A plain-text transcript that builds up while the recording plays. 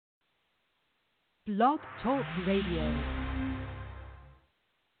Blog Talk Radio.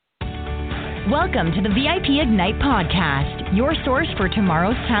 Welcome to the VIP Ignite podcast, your source for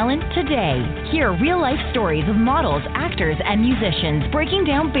tomorrow's talent today. Hear real-life stories of models, actors, and musicians breaking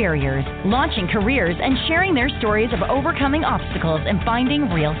down barriers, launching careers, and sharing their stories of overcoming obstacles and finding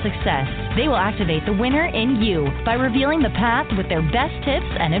real success. They will activate the winner in you by revealing the path with their best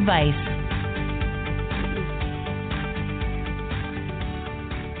tips and advice.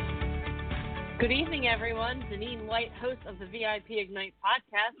 Good evening, everyone. Deneen White, host of the VIP Ignite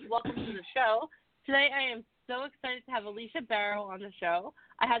podcast. Welcome to the show. Today, I am so excited to have Alicia Barrow on the show.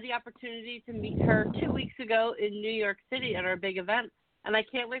 I had the opportunity to meet her 2 weeks ago in New York City at our big event, and I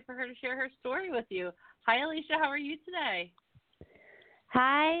can't wait for her to share her story with you. Hi, Alicia. How are you today?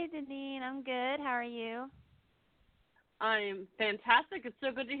 Hi, Deneen. I'm good. How are you? I'm fantastic. It's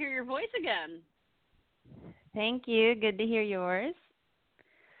so good to hear your voice again. Thank you. Good to hear yours.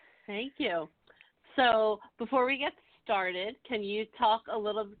 Thank you. So before we get started, can you share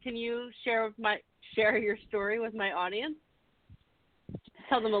your story with my audience?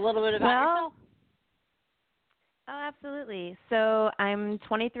 Tell them a little bit about yourself. Oh, absolutely. So I'm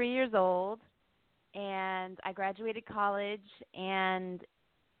 23 years old, and I graduated college, and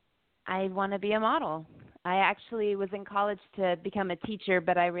I want to be a model. I actually was in college to become a teacher,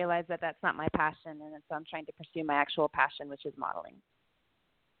 but I realized that that's not my passion, and so I'm trying to pursue my actual passion, which is modeling.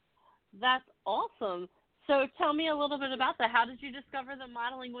 That's awesome. So tell me a little bit about that. How did you discover that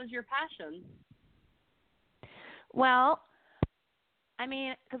modeling was your passion? Well, I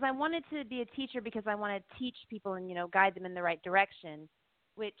mean, because I wanted to be a teacher because I want to teach people and, guide them in the right direction,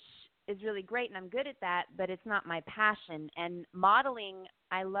 which is really great, and I'm good at that, but it's not my passion. And modeling,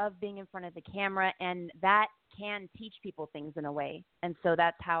 I love being in front of the camera, and that can teach people things in a way. And so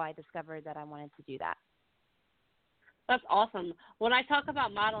that's how I discovered that I wanted to do that. That's awesome. When I talk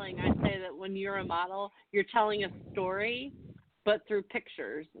about modeling, I say that when you're a model, you're telling a story, but through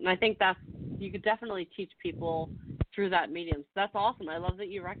pictures. And I think you could definitely teach people through that medium. So that's awesome. I love that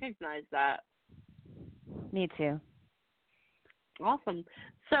you recognize that. Me too. Awesome.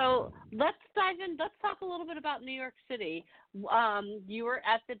 So let's dive in. Let's talk a little bit about New York City. You were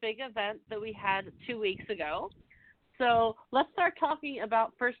at the big event that we had 2 weeks ago. So let's start talking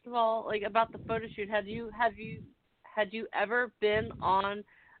about, first of all, about the photo shoot. Had you ever been on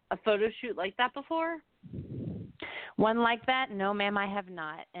a photo shoot like that before? One like that? No, ma'am, I have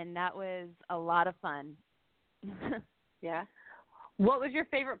not. And that was a lot of fun. Yeah. What was your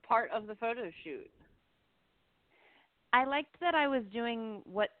favorite part of the photo shoot? I liked that I was doing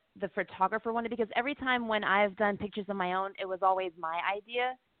what the photographer wanted, because every time when I've done pictures of my own, it was always my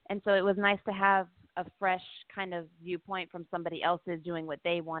idea. And so it was nice to have a fresh kind of viewpoint from somebody else's doing what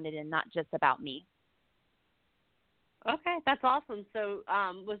they wanted and not just about me. Okay, that's awesome. So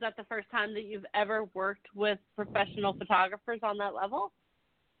was that the first time that you've ever worked with professional photographers on that level?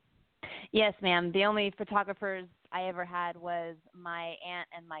 Yes, ma'am. The only photographers I ever had was my aunt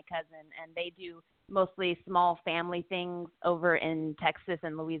and my cousin, and they do mostly small family things over in Texas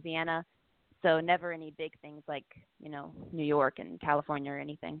and Louisiana, so never any big things like, New York and California or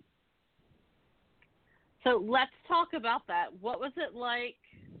anything. So let's talk about that. What was it like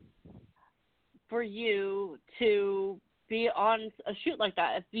for you to be on a shoot like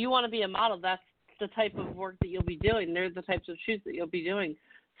that? If you want to be a model, that's the type of work that you'll be doing. They're the types of shoots that you'll be doing.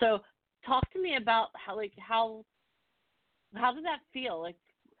 So talk to me about how did that feel?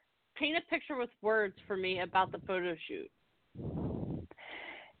 Paint a picture with words for me about the photo shoot.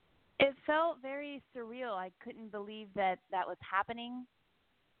 It felt very surreal. I couldn't believe that was happening.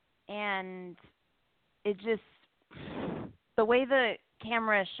 And it just, the way the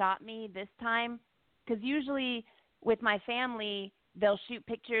camera shot me this time, because usually with my family, they'll shoot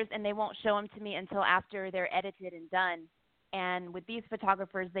pictures and they won't show them to me until after they're edited and done. And with these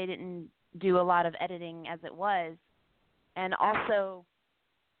photographers, they didn't do a lot of editing as it was. And also,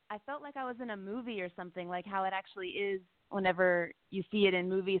 I felt like I was in a movie or something, like how it actually is whenever you see it in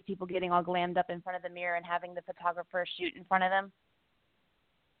movies, people getting all glammed up in front of the mirror and having the photographer shoot in front of them.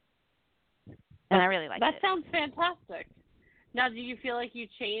 And I really liked it. That sounds fantastic. Now, do you feel like you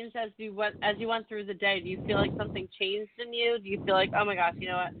changed as you went through the day? Do you feel like something changed in you? Do you feel like, oh my gosh, you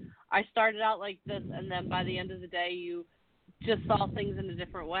know what? I started out like this, and then by the end of the day, you just saw things in a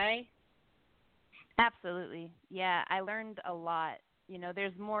different way? Absolutely. Yeah, I learned a lot.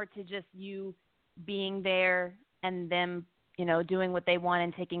 There's more to just you being there and them, doing what they want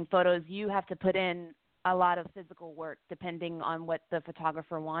and taking photos. You have to put in a lot of physical work depending on what the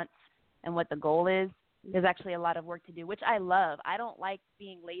photographer wants and what the goal is. There's actually a lot of work to do, which I love. I don't like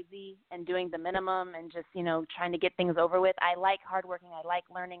being lazy and doing the minimum and just, trying to get things over with. I like hardworking. I like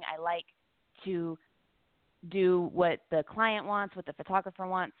learning. I like to do what the client wants, what the photographer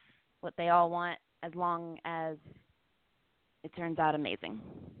wants, what they all want, as long as it turns out amazing.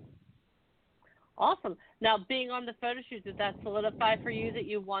 Awesome. Now, being on the photo shoot, did that solidify for you that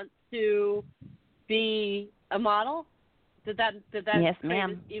you want to be a model? Did that Yes, create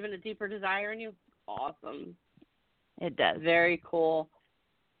ma'am. even a deeper desire in you? Awesome. It does. Very cool.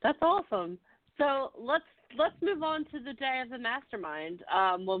 That's awesome. So let's move on to the day of the mastermind,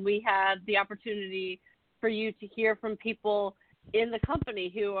 when we had the opportunity for you to hear from people in the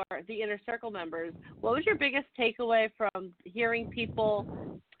company who are the Inner Circle members. What was your biggest takeaway from hearing people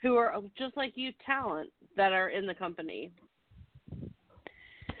who are just like you, talent, that are in the company?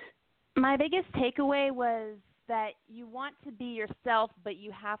 My biggest takeaway was that you want to be yourself, but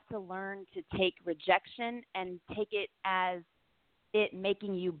you have to learn to take rejection and take it as it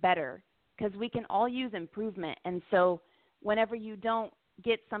making you better, because we can all use improvement. And so whenever you don't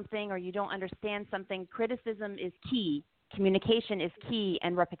get something or you don't understand something, criticism is key, communication is key,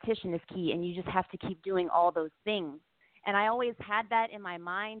 and repetition is key, and you just have to keep doing all those things. And I always had that in my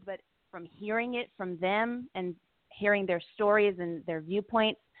mind, but from hearing it from them and hearing their stories and their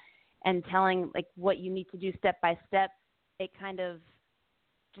viewpoints and telling like what you need to do step by step, it kind of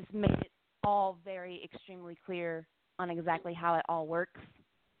just made it all very extremely clear on exactly how it all works.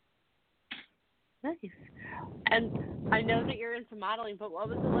 Nice. And I know that you're into modeling, but what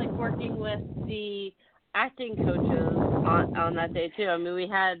was it like working with the acting coaches on that day too? I mean, we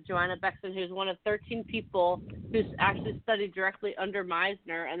had Joanna Bexon, who's one of 13 people who's actually studied directly under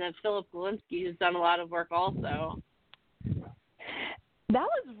Meisner, and then Philip Galinsky, who's done a lot of work also. That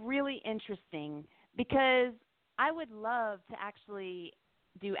was really interesting because I would love to actually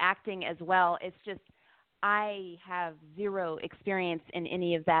do acting as well. It's just I have zero experience in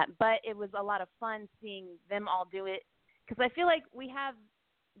any of that, but it was a lot of fun seeing them all do it because I feel like we have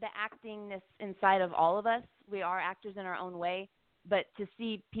the actingness inside of all of us. We are actors in our own way, but to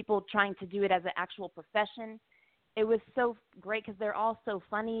see people trying to do it as an actual profession, it was so great because they're all so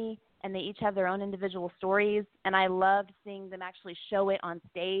funny and they each have their own individual stories, and I loved seeing them actually show it on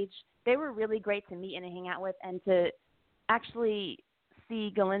stage. They were really great to meet and to hang out with, and to actually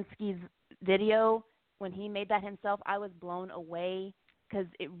see Galinsky's video when he made that himself, I was blown away because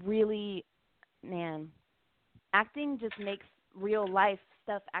it really, man, acting just makes real life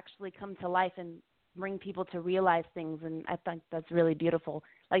stuff actually come to life and bring people to realize things, and I think that's really beautiful.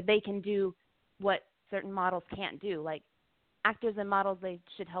 Like they can do what certain models can't do. Like actors and models, they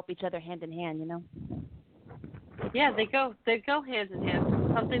should help each other hand in hand, you know? Yeah, they go hand in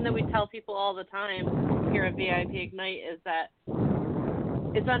hand. Something that we tell people all the time here at VIP Ignite is that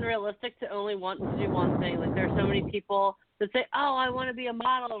it's unrealistic to only want to do one thing. Like there are so many people that say, "Oh, I want to be a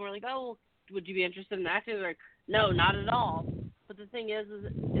model," and we're like, "Oh, well, would you be interested in acting?" They're like, "No, not at all." But the thing is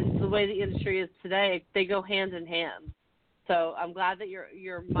the way the industry is today, they go hand in hand. So I'm glad that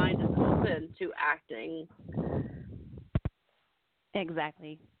your mind is open to acting.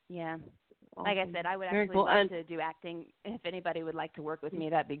 Exactly. Yeah. Awesome. Like I said, I would Very actually cool. love to do acting. If anybody would like to work with me,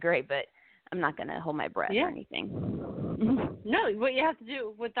 that'd be great. But I'm not going to hold my breath or anything. No, what you have to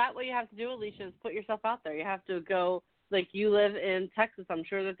do, Alicia, is put yourself out there. You have to go, like you live in Texas. I'm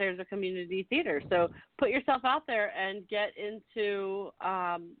sure that there's a community theater. So put yourself out there and get into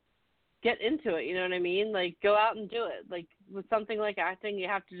it. You know what I mean? Like go out and do it. Like with something like acting, you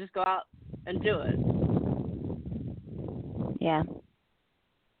have to just go out and do it. Yeah.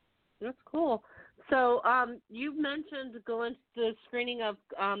 That's cool. So you mentioned the screening of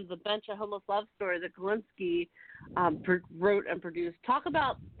The Bench, A Homeless Love Story that Galinsky wrote and produced. Talk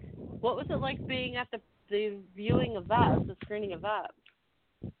about what was it like being at the viewing of that, the screening of that?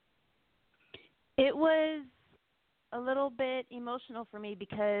 It was a little bit emotional for me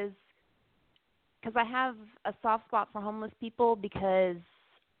because I have a soft spot for homeless people because,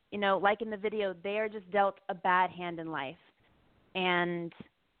 you know, like in the video, they are just dealt a bad hand in life. And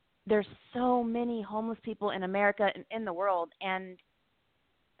there's so many homeless people in America and in the world. And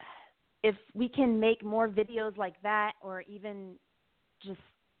if we can make more videos like that or even just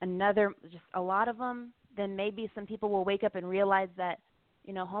a lot of them, then maybe some people will wake up and realize that,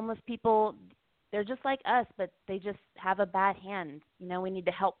 you know, homeless people, they're just like us, but they just have a bad hand. You know, we need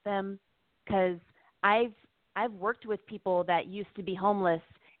to help them because I've worked with people that used to be homeless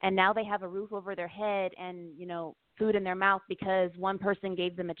and now they have a roof over their head and, you know, food in their mouth because one person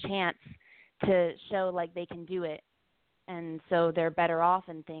gave them a chance to show like they can do it. And so they're better off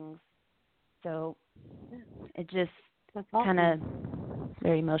and things. So it just kind of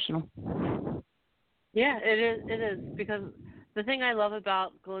very emotional. Yeah, it is because the thing I love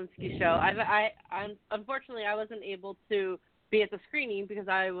about Galinsky's show, I unfortunately I wasn't able to be at the screening because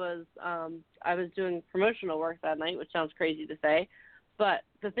I was doing promotional work that night, which sounds crazy to say. But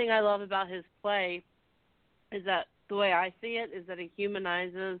the thing I love about his play is that the way I see it is that it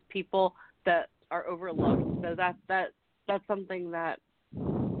humanizes people that are overlooked. So that's something that,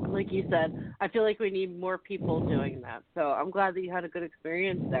 like you said, I feel like we need more people doing that. So I'm glad that you had a good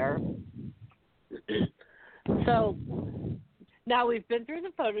experience there. So now we've been through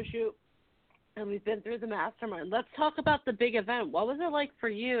the photo shoot and we've been through the mastermind. Let's talk about the big event. What was it like for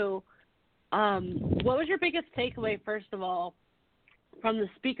you? What was your biggest takeaway, first of all, from the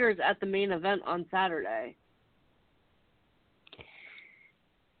speakers at the main event on Saturday?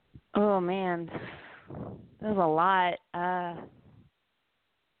 Oh, man. There's a lot. I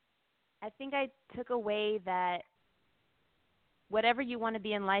think I took away that whatever you want to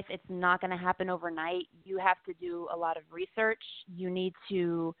be in life, it's not going to happen overnight. You have to do a lot of research. You need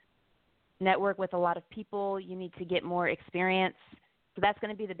to network with a lot of people. You need to get more experience. So that's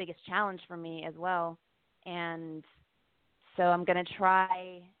going to be the biggest challenge for me as well. And so I'm going to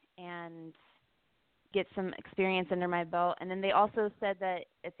try and get some experience under my belt. And then they also said that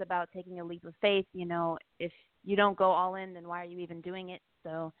it's about taking a leap of faith. You know, if you don't go all in, then why are you even doing it?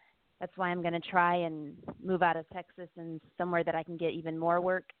 So that's why I'm going to try and move out of Texas and somewhere that I can get even more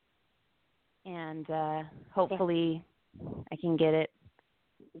work. And hopefully I can get it.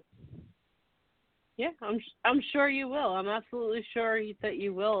 Yeah, I'm sure you will. I'm absolutely sure that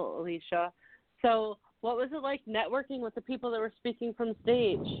you will, Alicia. So what was it like networking with the people that were speaking from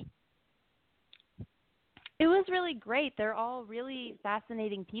stage? It was really great. They're all really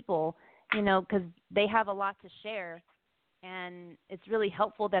fascinating people, you know, because they have a lot to share. And it's really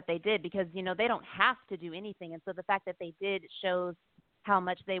helpful that they did because, you know, they don't have to do anything. And so the fact that they did shows how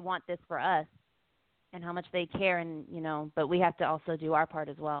much they want this for us and how much they care. And, you know, but we have to also do our part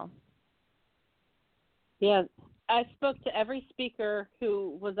as well. Yeah, I spoke to every speaker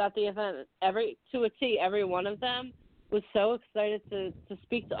who was at the event. To a T, every one of them was so excited to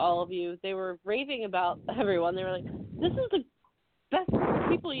speak to all of you. They were raving about everyone. They were like, this is the best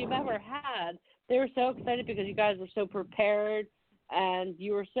people you've ever had. They were so excited because you guys were so prepared and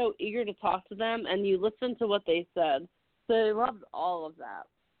you were so eager to talk to them and you listened to what they said. So they loved all of that.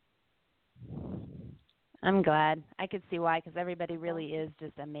 I'm glad. I could see why, because everybody really is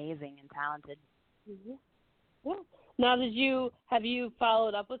just amazing and talented. Mm-hmm. Yeah. Now, have you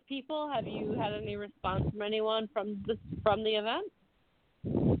followed up with people? Have you had any response from anyone from the event?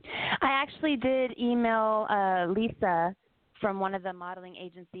 I actually did email Lisa from one of the modeling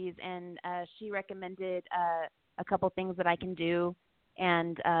agencies, and she recommended a couple things that I can do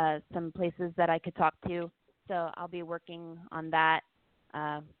and some places that I could talk to. So I'll be working on that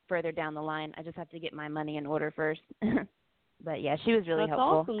further down the line. I just have to get my money in order first. But, yeah, she was really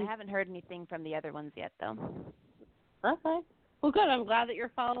helpful. Awesome. I haven't heard anything from the other ones yet, though. Okay. Well, good. I'm glad that you're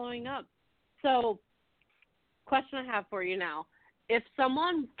following up. So, question I have for you now. If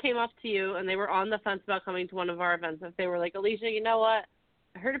someone came up to you and they were on the fence about coming to one of our events, if they were like, Alicia, you know what?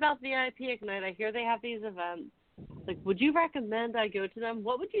 I heard about VIP Ignite. I hear they have these events. Like, would you recommend I go to them?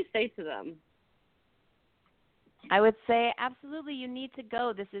 What would you say to them? I would say, absolutely, you need to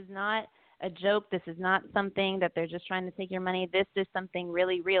go. This is not a joke. This is not something that they're just trying to take your money. This is something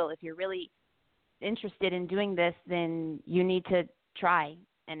really real. If you're really interested in doing this, then you need to try.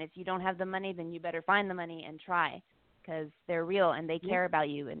 And if you don't have the money, then you better find the money and try, because they're real and they care about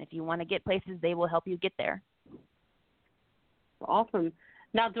you. And if you want to get places, they will help you get there. Awesome.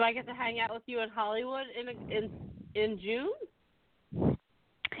 Now, do I get to hang out with you in Hollywood in June?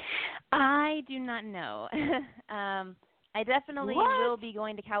 I do not know. I definitely will be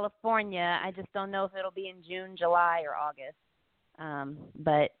going to California. I just don't know if it'll be in June, July, or August.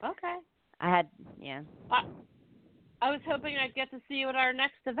 But okay. I was hoping I'd get to see you at our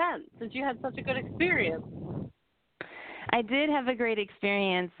next event since you had such a good experience. I did have a great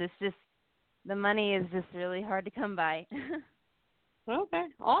experience. It's just the money is just really hard to come by. Okay,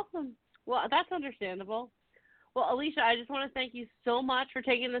 awesome. Well, that's understandable. Well, Alicia, I just want to thank you so much for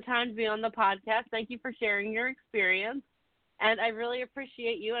taking the time to be on the podcast. Thank you for sharing your experience, and I really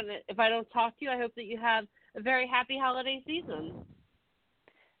appreciate you. And if I don't talk to you, I hope that you have a very happy holiday season.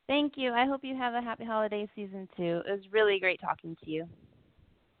 Thank you. I hope you have a happy holiday season, too. It was really great talking to you.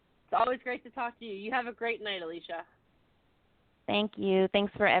 It's always great to talk to you. You have a great night, Alicia. Thank you.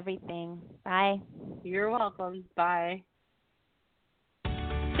 Thanks for everything. Bye. You're welcome. Bye.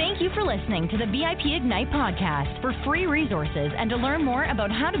 Thank you for listening to the VIP Ignite podcast. For free resources and to learn more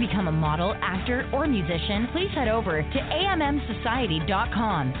about how to become a model, actor, or musician, please head over to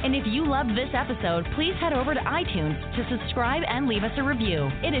AMMsociety.com. And if you loved this episode, please head over to iTunes to subscribe and leave us a review.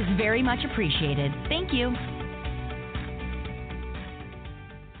 It is very much appreciated. Thank you.